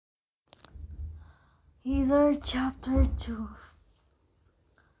Either chapter 2.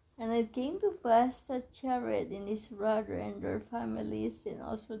 And it came to pass that Jared and his brother and their families, and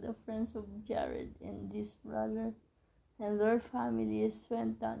also the friends of Jared and his brother and their families,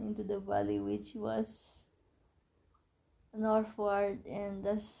 went down into the valley which was northward, and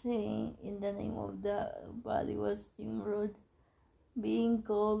the saying in the name of the valley was Nimrod, being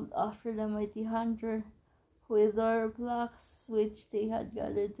called after the mighty hunter, with their flocks which they had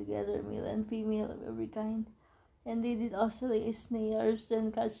gathered together, male and female of every kind. And they did also lay snares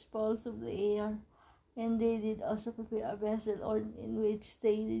and catch fowls of the air. And they did also prepare a vessel in which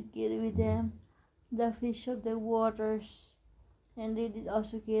they did carry with them the fish of the waters. And they did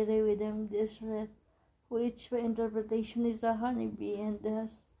also carry with them this wreath, which by interpretation is a honeybee, and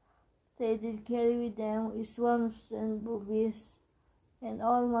thus they did carry with them swarms and boobies, and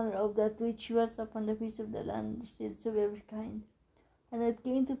all manner of that which was upon the face of the land, seeds of every kind. And it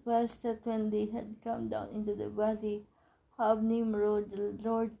came to pass that when they had come down into the valley of Nimrod, the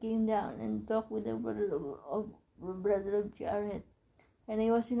Lord came down and talked with the brother of Jared. And he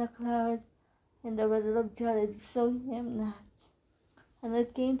was in a cloud, and the brother of Jared saw him not. And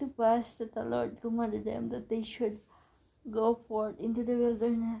it came to pass that the Lord commanded them that they should go forth into the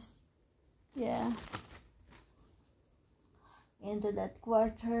wilderness. Into that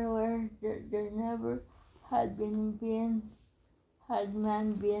quarter where there never had man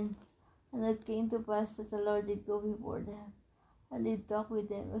been. And it came to pass that the Lord did go before them, and did talk with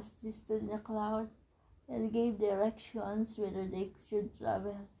them as they stood in a cloud, and gave directions whither they should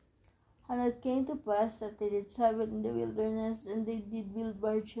travel. And it came to pass that they did travel in the wilderness, and they did build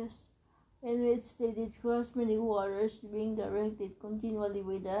barges, in which they did cross many waters, being directed continually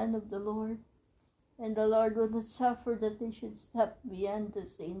by the hand of the Lord. And the Lord would not suffer that they should stop beyond to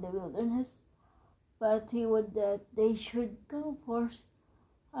stay in the wilderness, but he would that they should go forth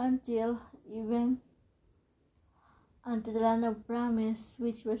until the land of promise,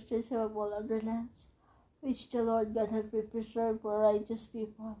 which was the same of all other lands, which the Lord God had preserved for a righteous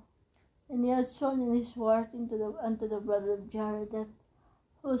people. And he had sworn in his word unto the brother of Jared, that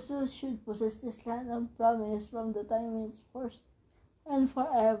whoso should possess this land of promise from the time henceforth and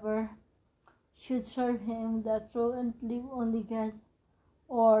forever should serve him, that true and live only God,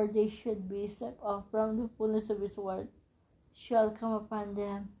 or they should be set off from the fullness of his word, shall come upon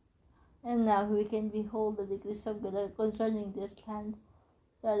them. And now we can behold the decrees of God concerning this land,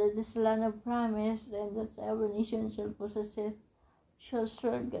 that it is a land of promise, and that every nation shall possess it, shall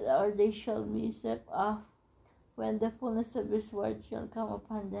serve God, or they shall be set off when the fullness of his word shall come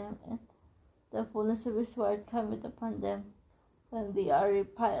upon them. And the fullness of his word cometh upon them, when they are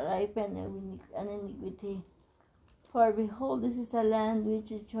ripened in iniquity. For behold, this is a land which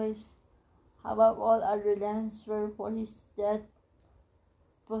is choice above all other lands, wherefore he that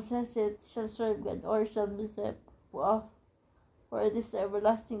possess it shall serve God, or shall be set off, for it is the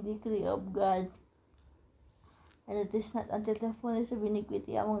everlasting decree of God. And it is not until the fullness of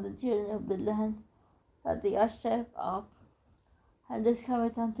iniquity among the children of the land that they are set off. And this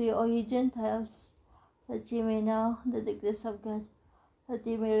cometh unto you, O ye Gentiles, that ye may know the decrees of God, that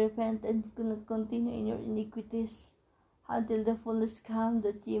ye may repent and not continue in your iniquities, until the fullness come,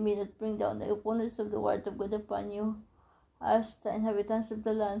 that ye may not bring down the fullness of the word of God upon you, as the inhabitants of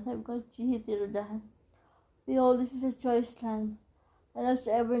the land have got hitherto done. Behold, this is a choice land, and as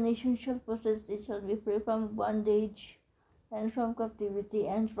every nation shall possess it, shall be free from bondage, and from captivity,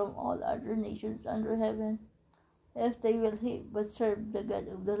 and from all other nations under heaven, if they will hate but serve the God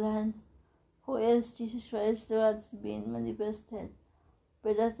of the land, who is Jesus Christ, who has been manifested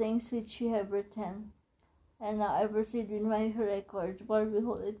by the things which ye have written. And now I proceed with my record, for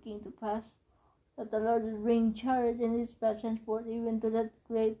behold, it came to pass that the Lord would bring Jared and his brethren forth even to that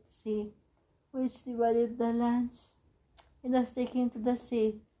great sea, which divided the lands. And as they came to the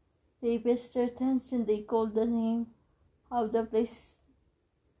sea, they pitched their tents, and they called the name of the place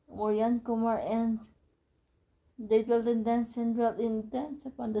Morian Kumar, and they dwelt in tents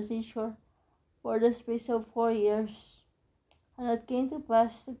upon the seashore for the space of 4 years. And it came to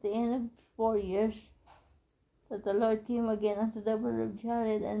pass at the end of 4 years that the Lord came again unto the brother of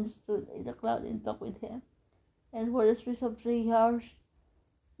Jared, and stood in the cloud and talked with him. And for the space of 3 hours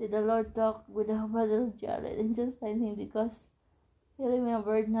did the Lord talk with the brother of Jared, and chastened him, because he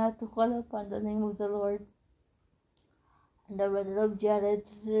remembered not to call upon the name of the Lord. And the brother of Jared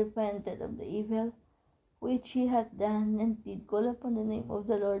repented of the evil which he had done, and did call upon the name of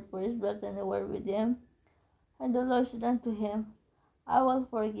the Lord for his brethren who were with him. And the Lord said unto him, I will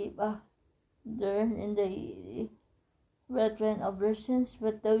forgive in the brethren of their sins,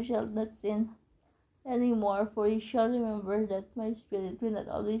 but thou shalt not sin any more, for ye shall remember that my spirit will not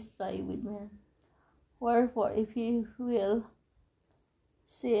always strive with men, Wherefore, if ye will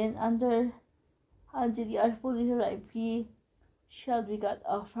sin until ye are fully ripe, ye shall be cut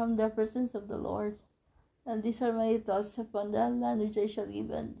off from the presence of the Lord. And these are my thoughts upon the land which I shall give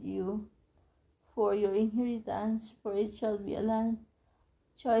unto you for your inheritance, for it shall be a land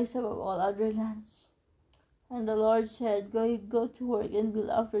choice above all other lands. And the Lord said, Go to work and build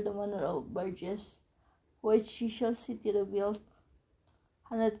after the manner of barges, which ye shall see to build.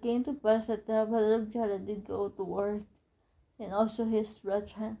 And it came to pass that the brother of Jared did go to work, and also his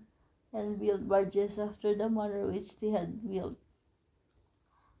brethren, and built barges after the manner which they had built,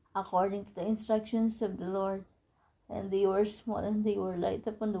 according to the instructions of the Lord. And they were small, and they were light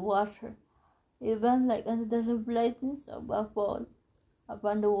upon the water, even like unto the lightness of a fall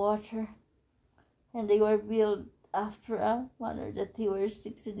upon the water. And they were built after a manner that they were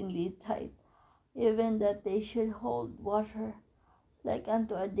exceedingly tight, even that they should hold water, like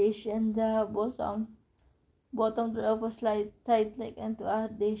unto a dish, and the bottom thereof was tight like unto a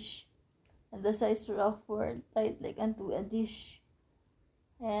dish, and the sides thereof were tight like unto a dish.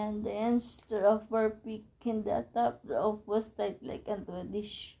 And the ends thereof were peaked, and the top thereof was tight like unto a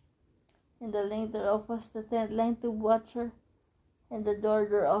dish. And the length thereof was the 10th length of water, and the door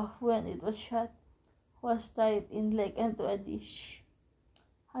thereof, when it was shut, was tight in like unto a dish.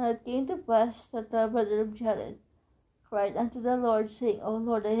 And it came to pass that the brother of Jared cried unto the Lord, saying, O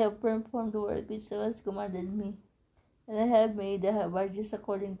Lord, I have performed the work which thou hast commanded me, and I have made the barges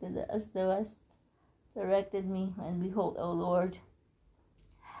according to as thou hast directed me. And behold, O Lord,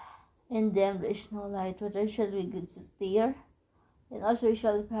 in them there is no light, whether shall we good steer, and also we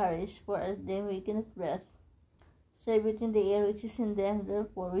shall perish, for as them we cannot breath, save it in the air which is in them,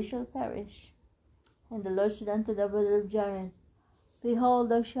 therefore we shall perish. And the Lord said unto the brother of Jared, Behold,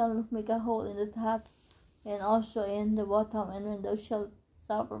 thou shalt make a hole in the top, and also in the bottom, and when thou shalt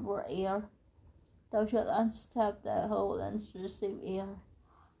suffer for air, thou shalt unstop the hole and receive air.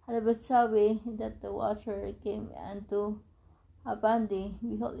 And but saw we that the water came unto upon thee,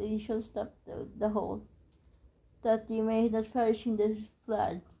 behold, ye shall stop the hole, that ye may not perish in this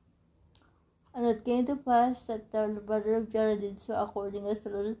flood. And it came to pass that the brother of Jared did so according as the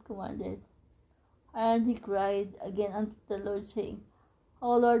Lord had commanded. And he cried again unto the Lord, saying,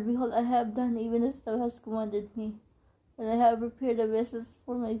 O Lord, behold, I have done even as thou hast commanded me, and I have prepared the vessels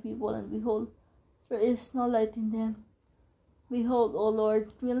for my people, and behold, there is no light in them. Behold, O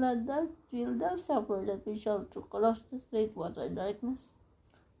Lord, will thou suffer that we shall cross this great water in darkness?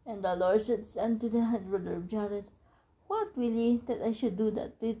 And the Lord said unto the brother of Jared, What will ye that I should do,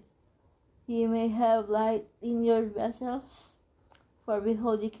 that with ye may have light in your vessels? For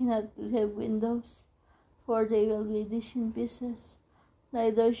behold, ye cannot have windows, for they will be dashed in pieces.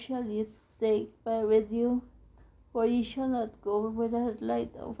 Neither shall ye take fire with you, for ye shall not go with the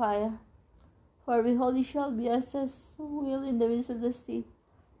light of fire. For behold, ye shall be as a wheel in the midst of the sea,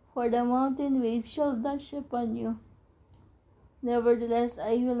 for the mountain waves shall dash upon you. Nevertheless,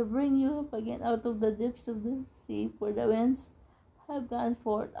 I will bring you up again out of the depths of the sea, for the winds have gone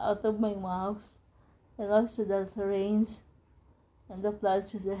forth out of my mouth, and also the rains, and the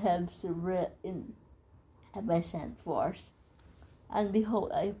floods which I have I sent forth. And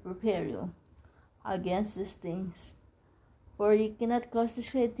behold, I prepare you against these things, for ye cannot cause this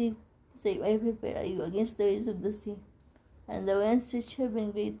great deep, save I prepare you against the waves of the sea, and the winds which have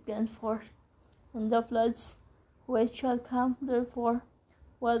been great gone forth, and the floods which shall come. Therefore,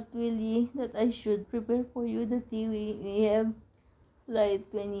 what will ye that I should prepare for you, that ye may have light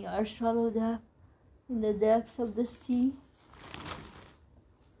when ye are swallowed up in the depths of the sea?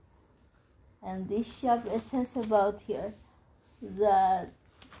 And this chapter says about here that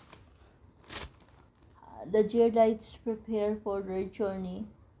the Jaredites prepare for their journey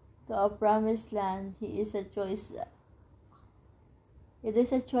to a promised land. It is a choice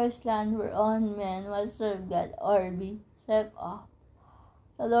land whereon men must serve God or be swept off.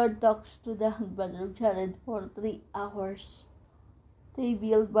 The Lord talks to the brother of Jared for 3 hours. They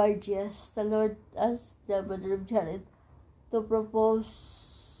build barges. The Lord asked the brother of Jared to propose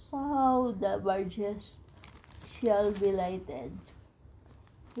how the barges shall be lighted.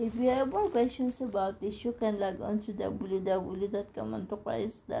 If you have more questions about this, you can log on to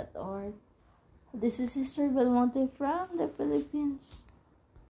www.comeontochrist.org. This is Sister Belmonte from the Philippines.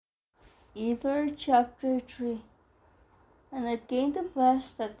 Ether chapter 3. And it came to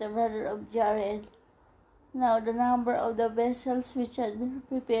pass that the brother of Jared, now the number of the vessels which had been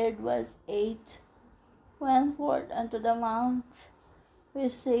prepared was 8, went forth unto the mount,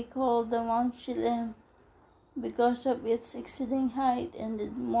 which they called the Mount Shilem, because of its exceeding height, and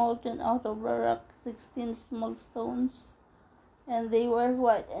did molten out of the rock 16 small stones, and they were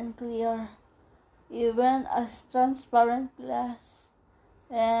white and clear. even as transparent glass.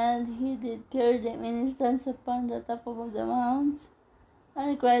 And he did carry them in his hands upon the top of the mounts,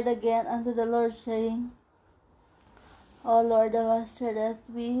 and cried again unto the Lord, saying, O Lord, thou hast said that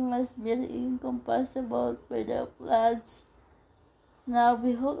we must be encompassed about by the floods. Now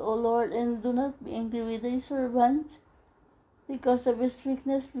behold, O Lord, and do not be angry with thy servant, because of his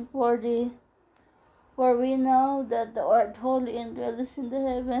weakness before thee. For we know that thou art holy and dwellest in the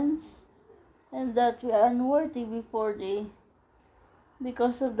heavens, and that we are unworthy before thee.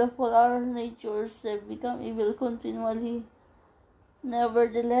 Because of the fall our natures have become evil continually.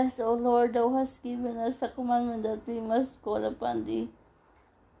 Nevertheless, O Lord, thou hast given us a commandment that we must call upon thee,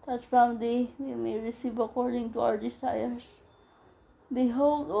 that from thee we may receive according to our desires.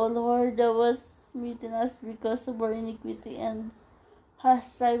 Behold, O Lord, thou hast smitten us because of our iniquity, and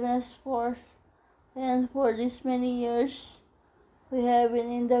hast driven us forth. And for these many years we have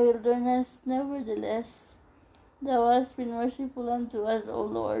been in the wilderness. Nevertheless, thou hast been merciful unto us, O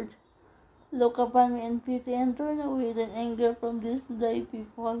Lord. Look upon me in pity, and turn away thine anger from this thy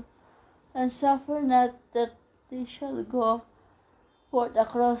people, and suffer not that they shall go forth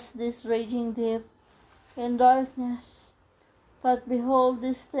across this raging deep in darkness. But behold,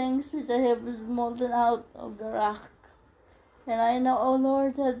 these things which I have molten out of the rock. And I know, O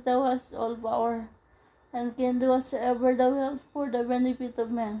Lord, that thou hast all power, and can do whatsoever thou wilt for the benefit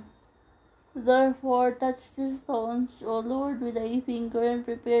of men. Therefore touch these stones, O Lord, with thy finger, and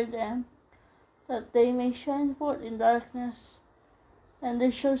prepare them, that they may shine forth in darkness, and they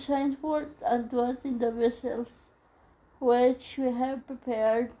shall shine forth unto us in the vessels which we have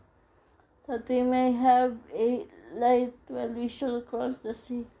prepared, that we may have a light while we shall cross the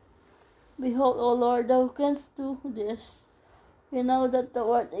sea. Behold, O Lord, thou canst do this. We know that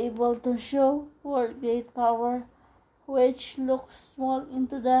thou art able to show forth great power, which looks small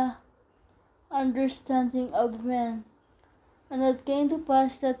into the understanding of men. And it came to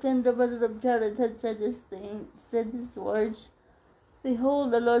pass that when the brother of Jared had said these words,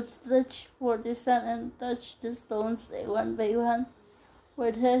 behold, the Lord stretched forth his hand and touched the stones one by one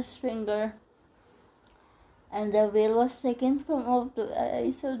with his finger. And the veil was taken from off the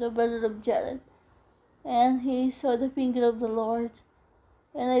eyes of the brother of Jared, and he saw the finger of the Lord.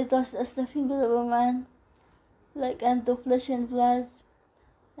 And it was as the finger of a man, like unto flesh and blood.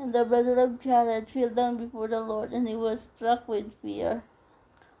 And the brother of Jared fell down before the Lord, and he was struck with fear.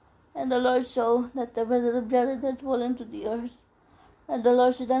 And the Lord saw that the brother of Jared had fallen to the earth. And the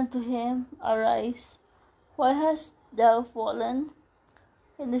Lord said unto him, Arise, why hast thou fallen?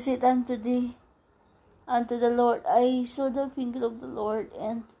 And he said unto the Lord, I saw the finger of the Lord,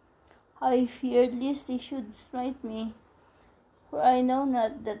 and I feared lest he should smite me. For I know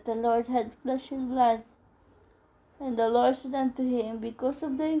not that the Lord had flesh and blood. And the Lord said unto him, Because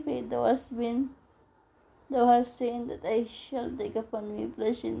of thy faith thou hast saying that I shall take upon me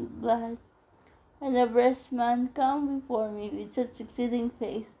flesh and blood, and the blessed man come before me with such exceeding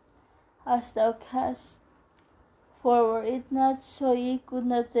faith as thou hast. For were it not so, ye could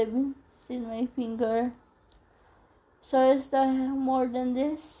not have seen my finger. Sawest thou more than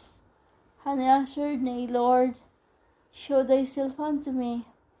this? And he answered, Nay, Lord, show thyself unto me.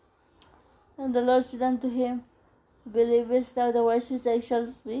 And the Lord said unto him, Believest thou the words which I shall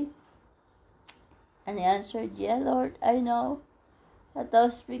speak? And he answered, Yea, Lord, I know that thou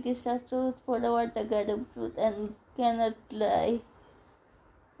speakest the truth, for thou art a God of truth, and cannot lie.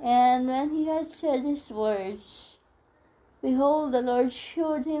 And when he had said these words, behold, the Lord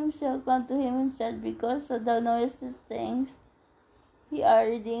showed himself unto him, and said, Because thou knowest these things, ye are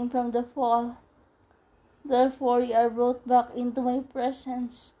redeemed from the fall. Therefore ye are brought back into my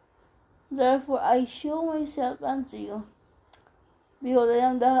presence. Therefore I show myself unto you.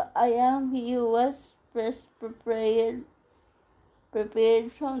 Behold, I am he who was prepared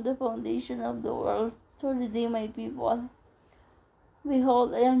from the foundation of the world to redeem my people.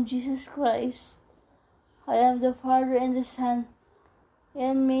 Behold, I am Jesus Christ. I am the Father and the Son.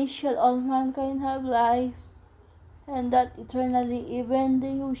 In me shall all mankind have life, and that eternally, even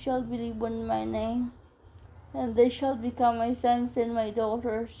they who shall believe on my name. And they shall become my sons and my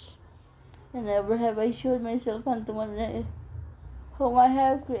daughters. And never have I showed myself unto one whom I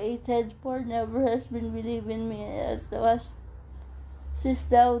have created, for never has been believed in me as thou hast. Seest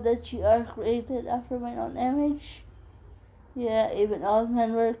thou that ye are created after mine own image? Yea, even all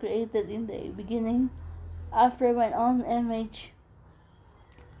men were created in the beginning after mine own image.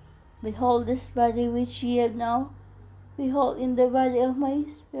 Behold, this body which ye have now, behold, in the body of my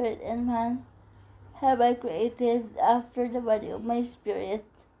spirit and man have I created after the body of my spirit.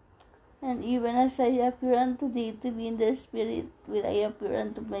 And even as I appear unto thee to be in the spirit, will I appear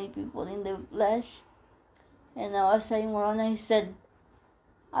unto my people in the flesh. And now as I mourned, I said,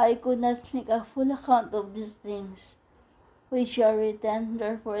 I could not make a full account of these things which are written.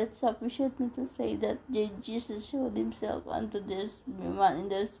 Therefore it sufficient me to say that Jesus showed himself unto this man in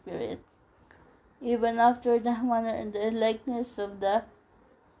the spirit, even after the manner and the likeness of the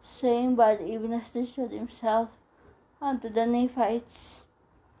same body, even as he showed himself unto the Nephites.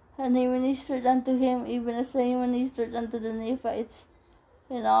 And he ministered unto him, even as he ministered unto the Nephites,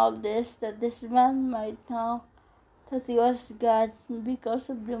 in all this, that this man might know that he was God, because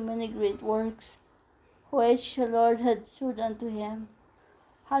of the many great works which the Lord had showed unto him.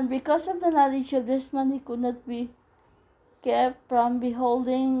 And because of the knowledge of this man, he could not be kept from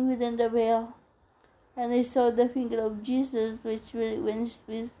beholding within the veil. And he saw the finger of Jesus, which when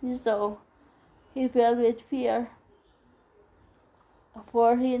he saw, he fell with fear,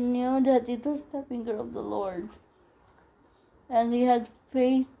 for he knew that it was the finger of the Lord. And he had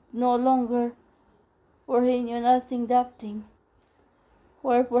faith no longer, for he knew nothing doubting.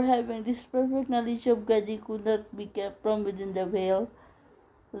 Wherefore, having this perfect knowledge of God, he could not be kept from within the veil.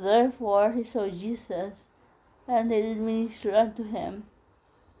 Therefore he saw Jesus, and he did minister unto him.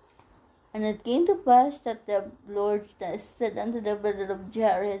 And it came to pass that the Lord said unto the brother of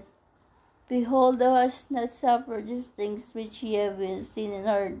Jared, Behold, thou hast not suffered these things which ye have been seen and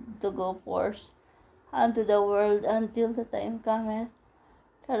heard to go forth unto the world until the time cometh,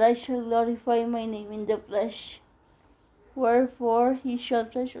 that I shall glorify my name in the flesh. Wherefore he shall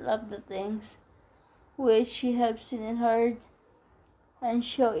treasure up the things which ye have seen and heard, and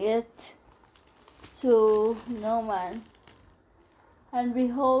show it to no man. And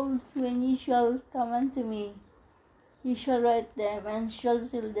behold, when ye shall come unto me, ye shall write them, and shall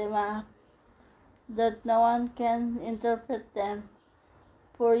seal them up, that no one can interpret them.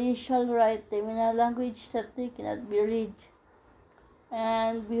 For ye shall write them in a language that they cannot be read.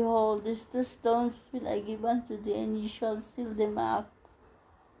 And behold, these two stones will I give unto thee, and ye shall seal them up,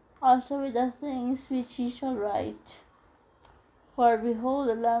 also with the things which ye shall write. For behold,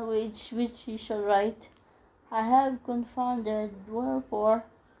 the language which ye shall write, I have confounded. Wherefore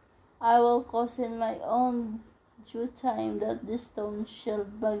I will cause in my own due time that this stone shall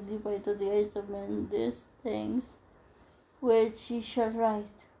magnify to the eyes of men these things which ye shall write.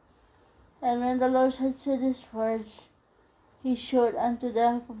 And when the Lord had said these words, he showed unto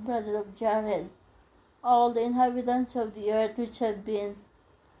the brother of Jared all the inhabitants of the earth which had been,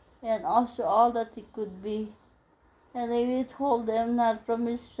 and also all that he could be. And he withhold them not from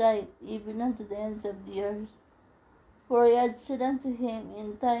his sight, even unto the ends of the earth. For he had said unto him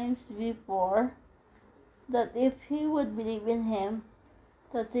in times before, that if he would believe in him,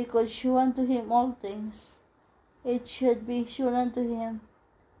 that he could shew unto him all things, it should be shown unto him.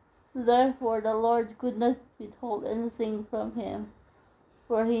 Therefore the Lord could not withhold anything from him,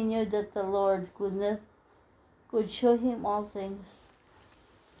 for he knew that the Lord could show him all things.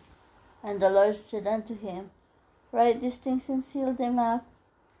 And the Lord said unto him, Write these things and seal them up,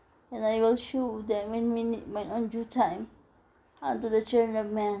 and I will shew them in mine own due time unto the children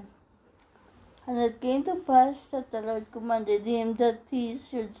of men. And it came to pass that the Lord commanded him that he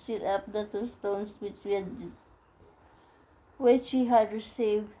should seal up the two stones which he had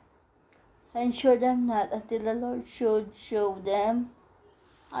received, and show them not until the Lord should show them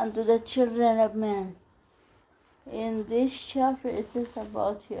unto the children of men. In this chapter it says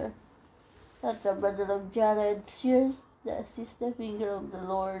about here that the brother of Jared sees the finger of the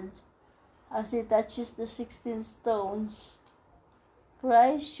Lord as he touches the 16 stones.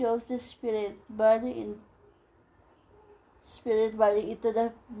 Christ shows the spirit body into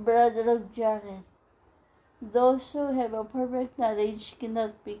the brother of Jared. Those who have a perfect knowledge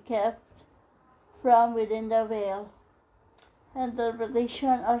cannot be kept from within the veil. Interpretation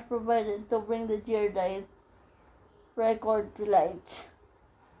are provided to bring the erudite record to light.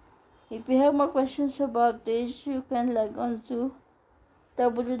 If you have more questions about this, you can log on to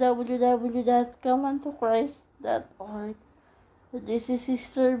www.comeontochrist.org. This is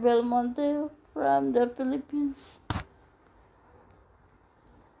Sister Belmonte from the Philippines.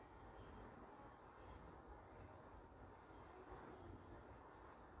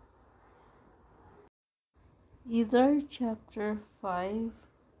 Either chapter 5,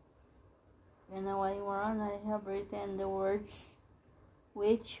 and now I have written the words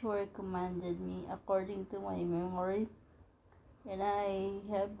which were commanded me according to my memory, and I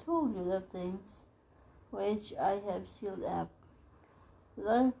have told you the things which I have sealed up.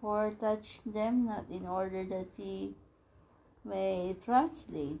 Therefore touch them not, in order that ye may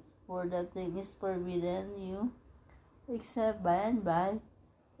translate, for the thing is forbidden you, except by and by,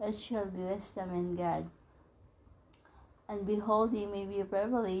 that shall be wisdom and God. And behold, ye may be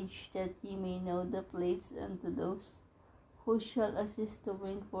privileged, that ye may know the place unto those who shall assist to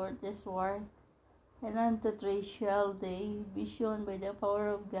bring forth this work, and unto three shall they be shown by the power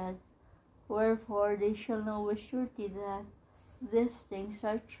of God. Wherefore they shall know with surety that these things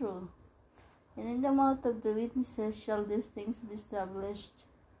are true. And in the mouth of the witnesses shall these things be established,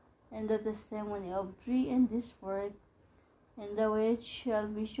 and the testimony of three in this work, in the which shall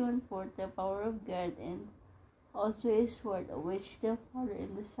be shown forth the power of God, and also his word, of which the Father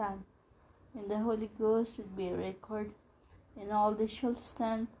and the Son and the Holy Ghost should be a record. And all this shall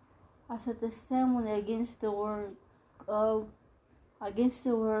stand as a testimony against the world at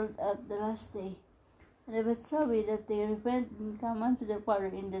the last day. And if it so be that they repent and come unto the Father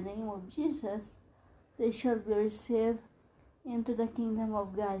in the name of Jesus, they shall be received into the kingdom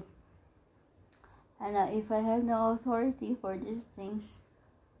of God. And now, if I have no authority for these things,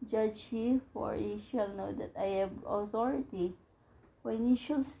 judge ye, for ye shall know that I have authority when ye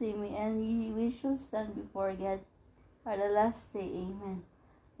shall see me, and we shall stand before God at the last day. Amen.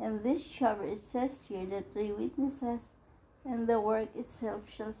 In this chapter it says here that three witnesses and the work itself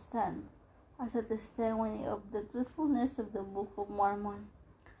shall stand as a testimony of the truthfulness of the Book of Mormon.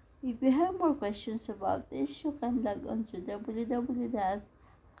 If you have more questions about this, you can log on to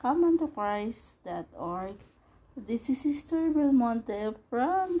www.comeontochrist.org. This is Sister Belmonte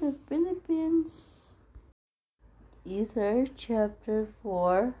from the Philippines. Ether chapter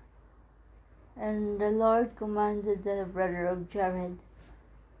 4. And the Lord commanded the brother of Jared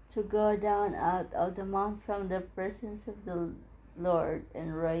to go down out of the mount from the presence of the Lord,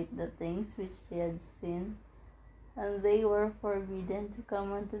 and write the things which they had seen. And they were forbidden to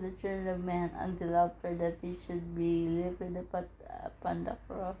come unto the children of men until after that they should be lifted upon the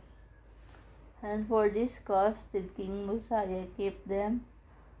cross. And for this cause did King Mosiah keep them,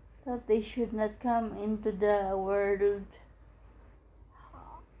 that they should not come into the world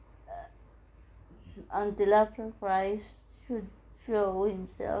until after Christ should show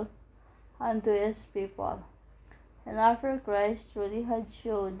himself unto his people. And after Christ truly had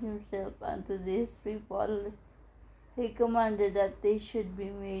showed himself unto these people, he commanded that they should be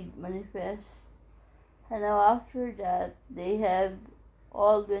made manifest. And now after that they have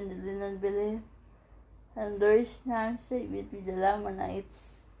all dwindled in unbelief, and there is none save it with the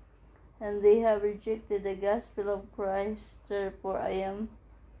Lamanites, and they have rejected the gospel of Christ. Therefore I am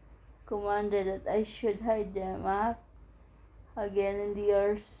commanded that I should hide them up again in the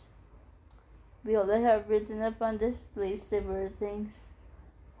earth. Behold, I have written upon this place several things,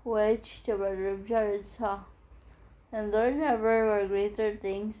 which the brother of Jared saw, and there never were greater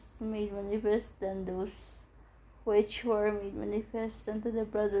things made manifest than those which were made manifest unto the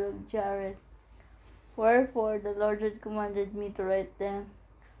brother of Jared. Wherefore the Lord had commanded me to write them,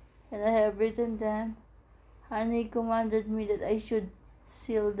 and I have written them, and he commanded me that I should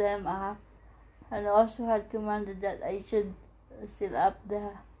seal them up, and also had commanded that I should seal up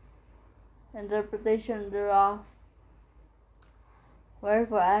the interpretation thereof.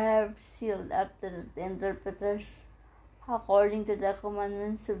 Wherefore I have sealed up the interpreters, according to the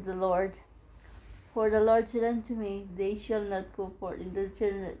commandments of the Lord. For the Lord said unto me, they shall not go forth into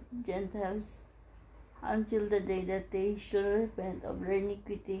the Gentiles until the day that they shall repent of their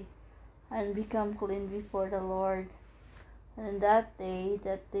iniquity, and become clean before the Lord. And in that day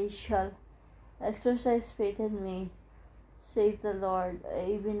that they shall exercise faith in me, saith the Lord,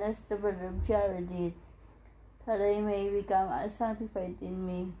 even as the brother of Jared did, that I may become sanctified in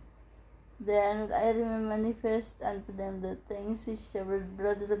me. Then will I remain manifest unto them the things which the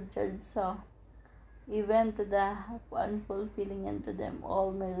brother of Jared saw, even to the unfulfilling unto them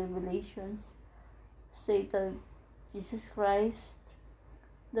all my revelations, saith Jesus Christ,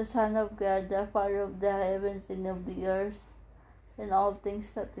 the Son of God, the Father of the heavens and of the earth, and all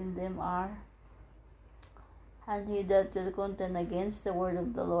things that in them are. And he that will contend against the word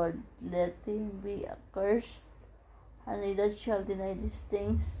of the Lord, let him be accursed. And he that shall deny these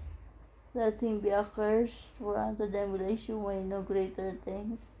things, let him be accursed. For unto them will I shew no greater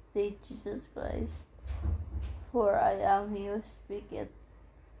things, saith Jesus Christ. For I am he who speaketh,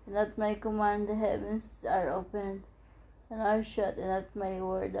 and at my command the heavens are opened, and are shut, and at my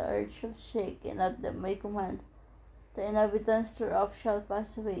word the earth shall shake, and at my command the inhabitants thereof shall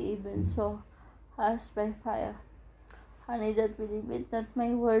pass away, even so as by fire. And he that believeth not my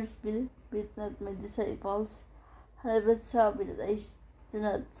words believeth not my disciples. And if it so be that I do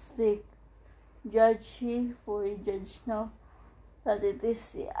not speak, judge ye, for ye judge now, that it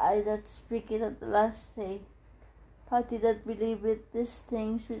is I that speaketh at the last day. But he that believeth these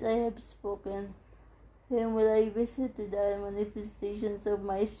things which I have spoken, Him will I visit with the manifestations of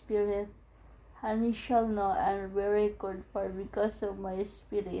my Spirit, and he shall know and be recorded, for because of my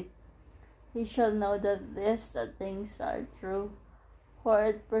Spirit he shall know that these things are true. For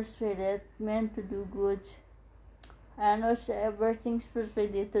it persuadeth men to do good, and whatsoever things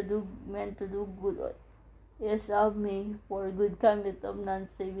persuadeth to do men to do good is of me, for good cometh of none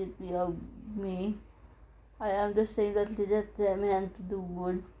save it be of me. I am the same that leadeth them men to do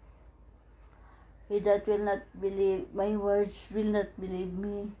good. He that will not believe my words will not believe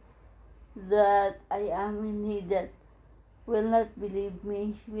me, that I am in he that will not believe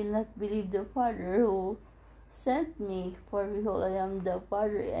me, will not believe the Father who sent me. For behold, I am the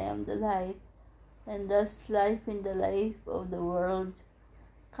Father, I am the light, and thus life in the life of the world.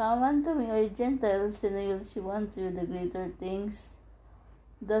 Come unto me, O Gentiles, and I will show unto you the greater things,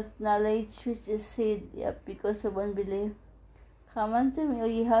 that knowledge which is hid yet because of unbelief. Come unto me, O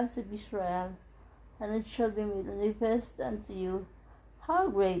ye house of Israel, and it shall be made manifest unto you how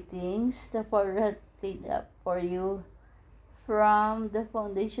great things the Father hath laid up for you from the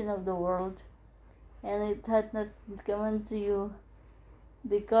foundation of the world, and it hath not come unto you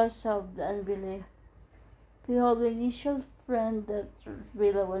because of the unbelief. Behold, when ye shall friend that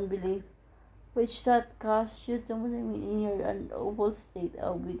will of unbelief, which doth cause you to remain in your unawful state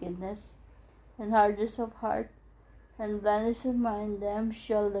of wickedness, and hardness of heart, and blindness of mind, them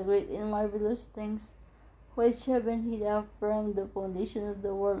shall the great and marvelous things which have been hid up from the foundation of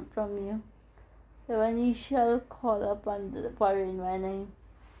the world from you. That when ye shall call upon the Father in my name,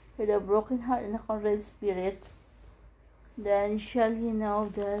 with a broken heart and a contrite spirit, then shall ye know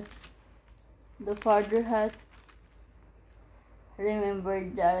that the Father hath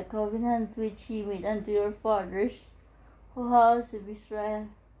remembered the covenant which he made unto your fathers, O house of Israel.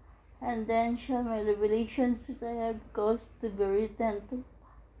 And then shall my revelations which I have caused to be written to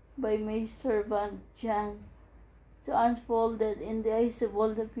by my servant John, to unfold it in the eyes of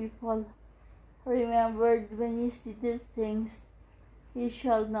all the people, remembered when ye see these things, ye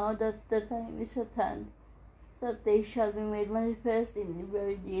shall know that the time is at hand, that they shall be made manifest in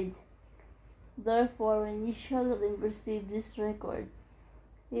every deed. Therefore, when ye shall receive this record,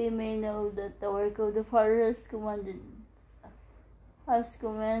 ye may know that the work of the Father has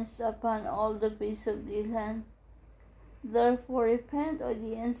commenced upon all the face of the land. Therefore repent, O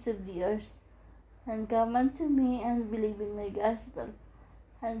ye ends of the earth, and come unto me, and believe in my gospel,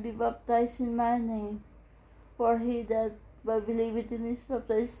 and be baptized in my name. For he that believeth and is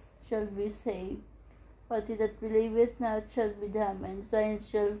baptized shall be saved, but he that believeth not shall be damned. And signs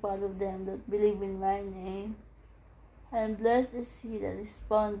shall follow them that believe in my name. And blessed is he that is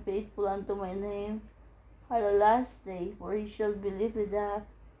found faithful unto my name at the last day, for he shall be lifted up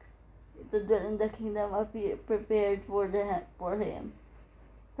to dwell in the kingdom prepared for him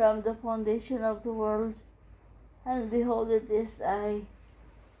from the foundation of the world. And behold, it is I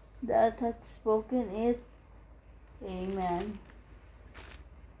that hath spoken it. Amen.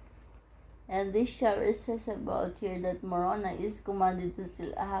 And this chapter says about here that Moroni is commanded to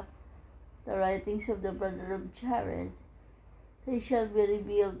seal up the writings of the brother of Jared. They shall be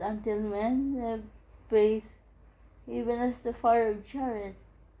revealed until men have faith, even as the father of Jared.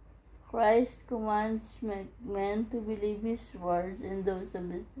 Christ commands men to believe his words and those of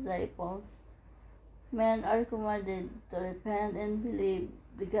his disciples. Men are commanded to repent and believe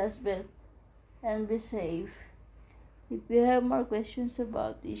the gospel and be saved. If you have more questions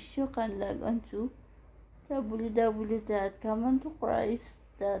about this, you can log on to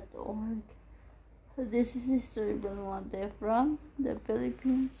www.comeontochrist.org. So this is Sister Belmonte from the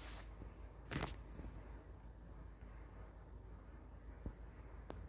Philippines.